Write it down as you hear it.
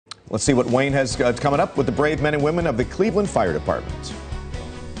Let's see what Wayne has coming up with the brave men and women of the Cleveland Fire Department.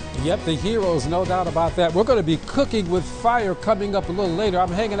 Yep, the heroes, no doubt about that. We're going to be cooking with fire coming up a little later. I'm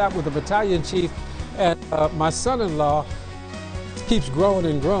hanging out with the battalion chief, and my son-in-law keeps growing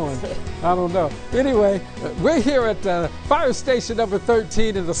and growing. I don't know. Anyway, we're here at fire station number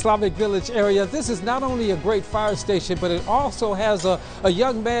 13 in the Slavic Village area. This is not only a great fire station, but it also has a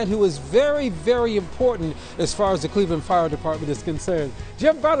young man who is very, very important as far as the Cleveland Fire Department is concerned.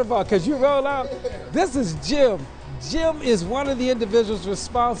 Jim Butterbaugh, could you roll out? This is Jim. Jim is one of the individuals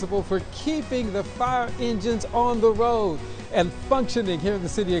responsible for keeping the fire engines on the road and functioning here in the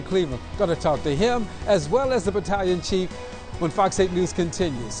city of Cleveland. Going to talk to him as well as the battalion chief when Fox 8 News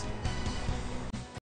continues.